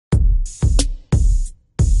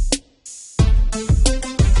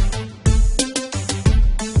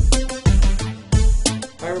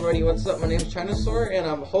Hey, what's up? My name's Chinasaur, and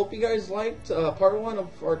I hope you guys liked part 1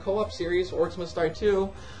 of our co-op series, Orcs Must Die 2.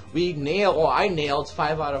 I nailed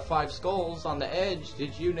 5 out of 5 skulls on the edge.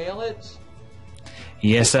 Did you nail it?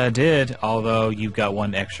 Yes, I did, although you've got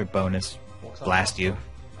one extra bonus. Blast you.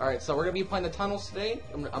 Alright, so we're going to be playing the tunnels today.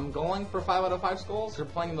 I'm going for 5 out of 5 skulls. We're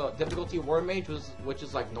playing the difficulty War Mage, which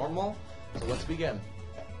is like normal. So let's begin.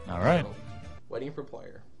 Alright. So, waiting for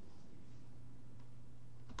player.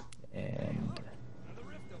 And...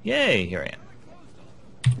 yay, here I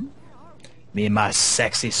am. Me and my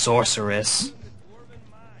sexy sorceress.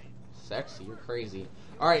 Sexy, you're crazy.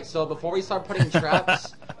 All right, so before we start putting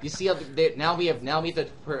traps, you see how we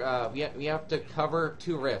have to cover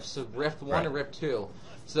 2 rifts. So rift 1 and rift 2.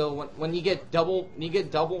 So when you get double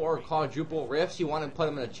or quadruple rifts, you want to put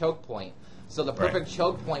them in a choke point. So the perfect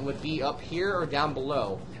choke point would be up here or down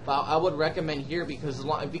below. But I would recommend here because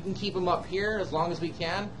if we can keep them up here as long as we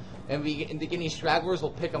can, and we get any stragglers,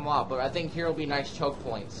 we'll pick them up. But I think here will be a nice choke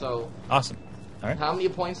point. So awesome. All right. How many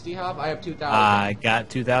points do you have? I have 2,000. I got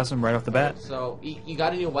 2,000 right off the bat. So you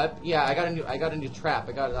got a new weapon? Yeah, I got a new trap.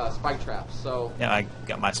 I got spike traps. So yeah, I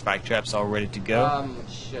got my spike traps all ready to go.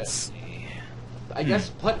 Shit. Let's see. I guess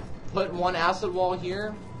put 1 acid wall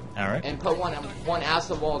here. All right. And put one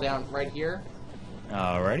acid wall down right here.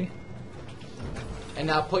 Alrighty. And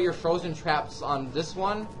now put your frozen traps on this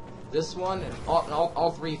one, and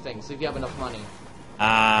all 3 things. If you have enough money.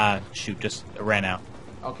 Shoot, just ran out.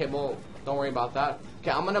 Okay, well, don't worry about that.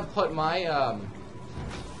 Okay, I'm gonna put my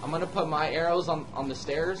arrows on the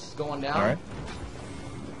stairs going down. All right.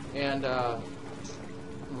 And I'm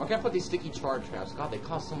gonna put these sticky charge traps. God, they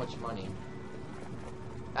cost so much money.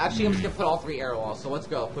 Actually, I'm just gonna put all 3 arrow walls. So let's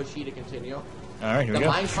go. Push E to continue. All right, here we go.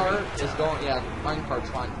 The minecart is going. Yeah, the minecart's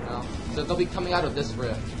fine for now. So they'll be coming out of this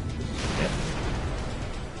rift. Yep.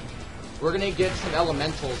 We're gonna get some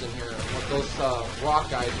elementals in here, like those rock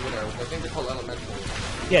guys or whatever. I think they're called elementals.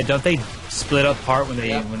 Yeah, don't they split apart when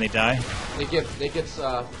they die?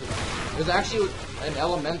 There's actually an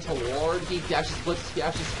elemental ward. He actually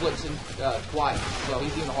splits in twice, so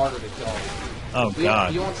he's even harder to kill. Oh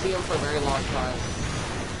God! You won't see him for a very long time.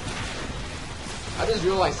 I just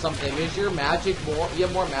realized something. Is your magic more? You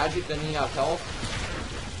have more magic than you have health?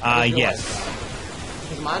 Yes.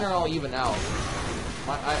 Because mine are all even out.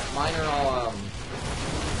 Mine are all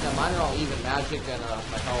even magic and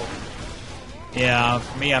my health. Yeah,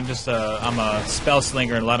 for me, I'm a spell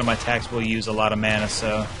slinger, and a lot of my attacks will use a lot of mana.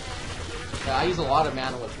 So. Yeah, I use a lot of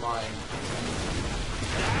mana with mine.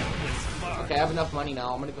 Okay, I have enough money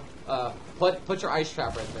now. I'm gonna go put your ice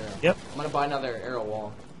trap right there. Yep. I'm gonna buy another arrow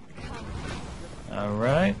wall. All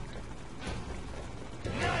right.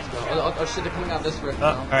 Oh shit, they're coming out of this rift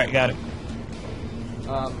now. All right, got it.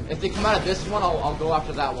 If they come out of this one, I'll go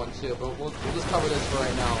after that one too. But we'll just cover this for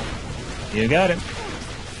right now. You got it.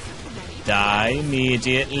 Die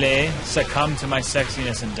immediately. Succumb to my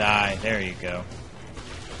sexiness and die. There you go.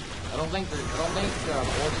 I don't think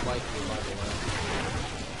orcs like you, by the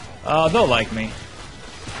way. They'll like me.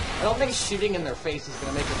 I don't think shooting in their face is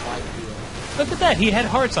gonna make them like you. Look at that. He had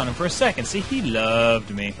hearts on him for a second. See, he loved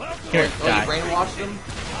me. Here, die. You brainwashed him?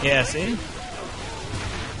 Yeah, see?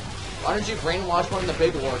 Why don't you brainwash one of the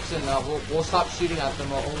big orcs and we'll stop shooting at them.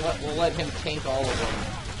 We'll let him tank all of them.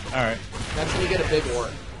 All right. That's when you get a big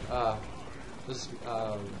orc.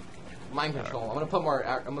 Mind control. I'm gonna put my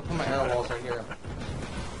arrow walls right here.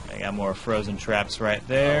 I got more frozen traps right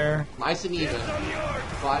there. Nice and even. 5.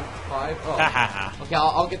 Oh. Ha ha ha. Okay,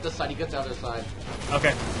 I'll get this side. You get the other side.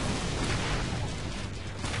 Okay.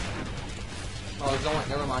 Oh,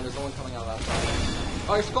 never mind. There's no one coming out of that side.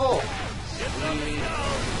 Oh, your skull.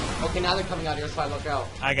 Okay, now they're coming out of your side. Look out.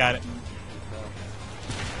 I got it.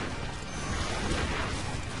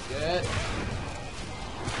 Good.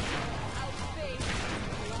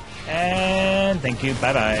 And thank you.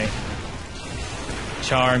 Bye bye.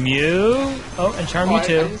 Charm you. Oh, and charm you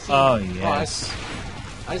too. Oh, yes.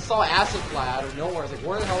 I just saw acid fly out of nowhere. I was like,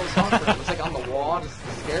 where the hell is Hunter? It was like on the wall. Just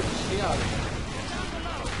scared the shit out of me.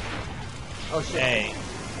 Oh shit. Hey,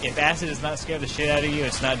 if acid does not scare the shit out of you,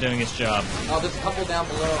 it's not doing its job. Oh, there's a couple down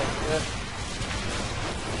below. Good.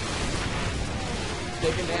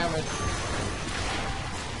 Taking damage.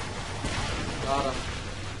 Got him.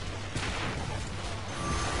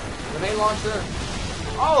 Grenade launcher.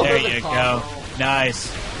 Oh, there there's you a combo. go. Nice.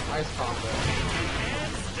 Nice combo.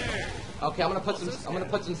 Okay, I'm gonna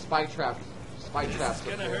put some spike traps. Spike traps. It's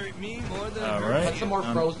gonna hurt me more than All right. Put some more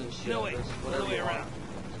frozen shit. No way. No way around.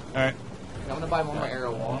 All right. I'm gonna buy one more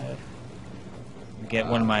arrow wall. Get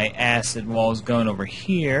one of my acid walls going over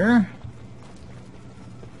here.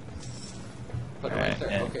 Put it right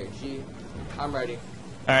there. Okay, G. I'm ready.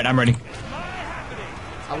 All right, I'm ready.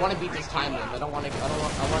 I want to beat this time limit. I want to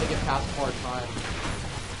get past hard time.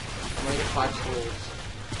 I'm gonna get 5 schools.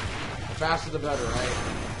 The faster the better, right?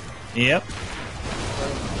 Yep.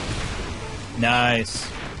 Nice.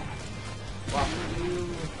 Fuck you.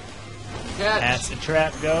 Catch. That's the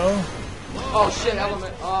trap go. Oh shit,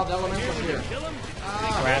 element. Oh, the elemental's here.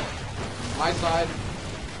 Ah, Crap. my side.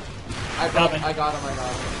 I got him.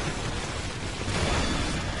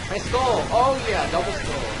 My skull. Oh yeah, double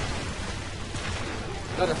skull.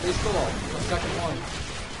 Got a free skull. The second one.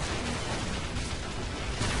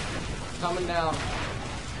 Coming down.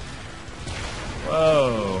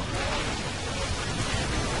 Whoa.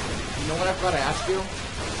 You know what I forgot to ask you?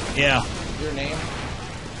 Yeah. Your name?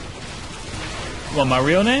 Well, my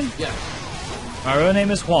real name? Yes. My real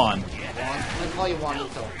name is Juan. I call you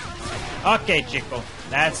Juanito. Okay, chico.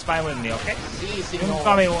 That's fine with me, okay? Si, You can senor.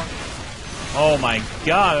 call me Juan. Oh my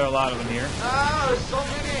god, there are a lot of them here. Ah, there's so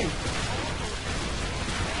many.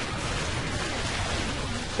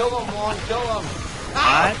 Kill them, Juan. Kill them.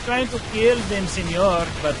 I'm trying to kill them, senor,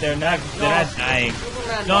 but they're not dying.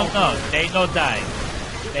 Superman No, don't here. they don't die.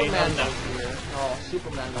 They Superman don't die. don't here. No,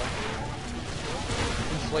 Superman don't.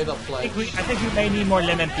 Sway the I pledge. think you may need more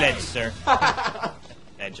lemon pledge, sir.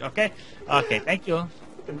 Pledge, okay? Okay, thank you.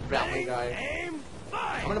 Fucking Batman guy.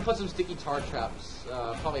 I'm gonna put some sticky tar traps,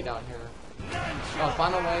 probably down here. Oh,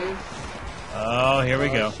 final wave. Oh, here we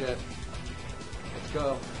go. Shit. Let's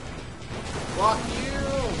go. Fuck you!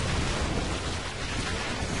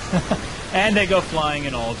 And they go flying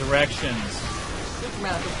in all directions.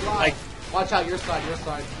 Superman, just fly. Like- Watch out, your side.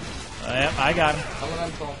 Yep, I got him.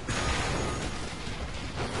 Elemental.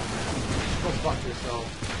 Go fuck yourself.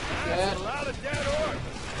 Yeah.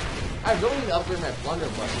 I really need to upgrade my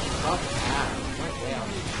blunderbuss. Stop that. Right down.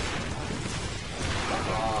 Fuck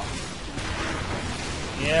off.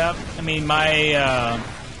 Yep, I mean,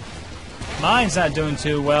 mine's not doing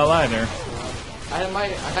too well either. I had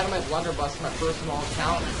my blunderbuss in my personal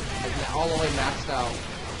account, like all the way maxed out,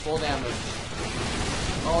 full damage.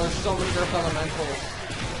 Oh, there's so many Earth Elementals.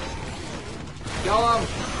 Kill them!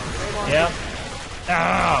 Yep.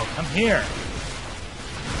 Oh, I'm here.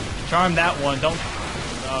 Charm that one. Don't.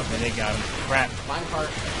 Okay, they got him. Crap.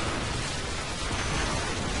 Minecart.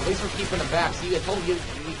 At least we're keeping them back. See, I told you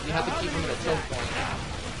you have to keep them at a choke point.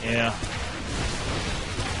 Yeah.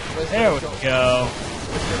 Place There we choke. go.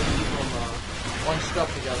 Keep them bunched up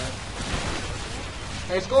together.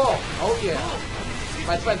 Hey, skull! Oh yeah. If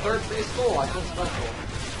I spent third free skull, I feel special.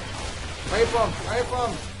 Rape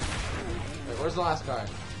him! Wait, where's the last guy?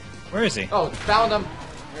 Where is he? Oh, found him!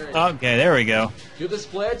 There he is. Okay, there we go. Do the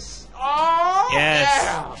splits. Oh! Yes.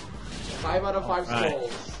 Yeah! 5 out of 5 Alright.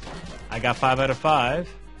 skulls. I got 5 out of 5.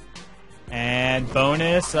 And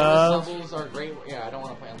bonus The of... symbols are great. Yeah, I don't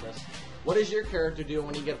want to play on this. What does your character do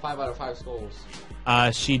when you get 5 out of 5 skulls?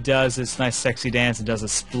 She does this nice sexy dance and does a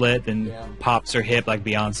split and Yeah. pops her hip like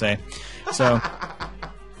Beyonce. So,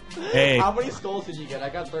 hey. How many skulls did you get? I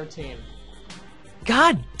got 13.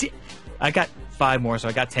 I got 5 more, so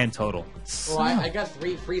I got 10 total. Well, I got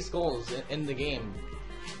 3 free skulls in the game.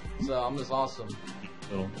 So I'm just awesome.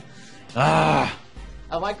 Ah,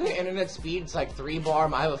 I like the internet speed. It's like 3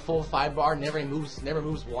 bar. I have a full 5 bar. Never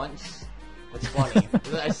moves once. It's funny.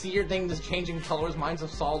 I see your thing just changing colors. Mine's a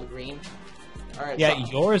solid green. All right. yeah,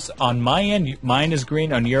 so, yours on my end, mine is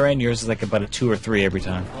green. On your end, yours is like about a 2 or 3 every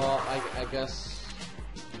time. well, I guess.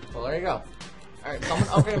 Well, there you go. All right. So I'm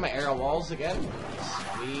gonna upgrade my arrow walls again.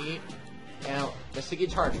 Sweet. And the sticky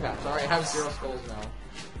charge traps. All right. I have 0 skulls now.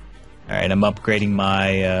 All right, I'm upgrading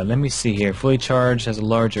my. Let me see here. Fully charged has a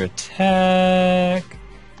larger attack.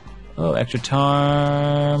 Oh, extra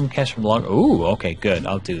charm. Cash from long. Ooh, okay, good.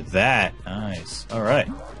 I'll do that. Nice. All right.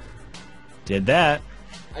 Did that.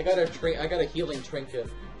 I got a healing trinket.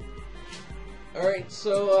 All right.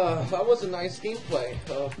 So that was a nice gameplay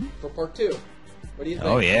for part 2. What do you think?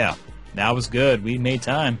 Oh yeah, that was good. We made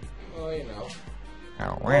time. Oh, you know.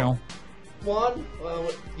 Oh well. Juan,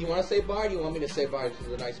 you want to say bye? Or do you want me to say bye to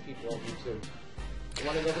the nice people on YouTube? You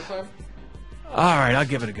want to go this time? All right, I'll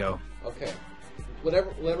give it a go. Okay.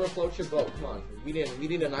 Whatever floats your boat. Come on. We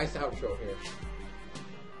need a nice outro here.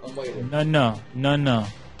 I'm waiting. No.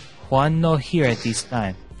 Juan no here at this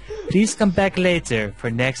time. Please come back later for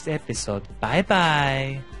next episode. Bye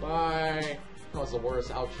bye. Bye. That was the worst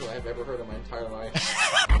outro I've ever heard in my entire life.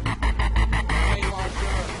 Hey, Juan,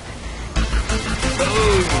 sure.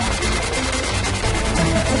 Boom.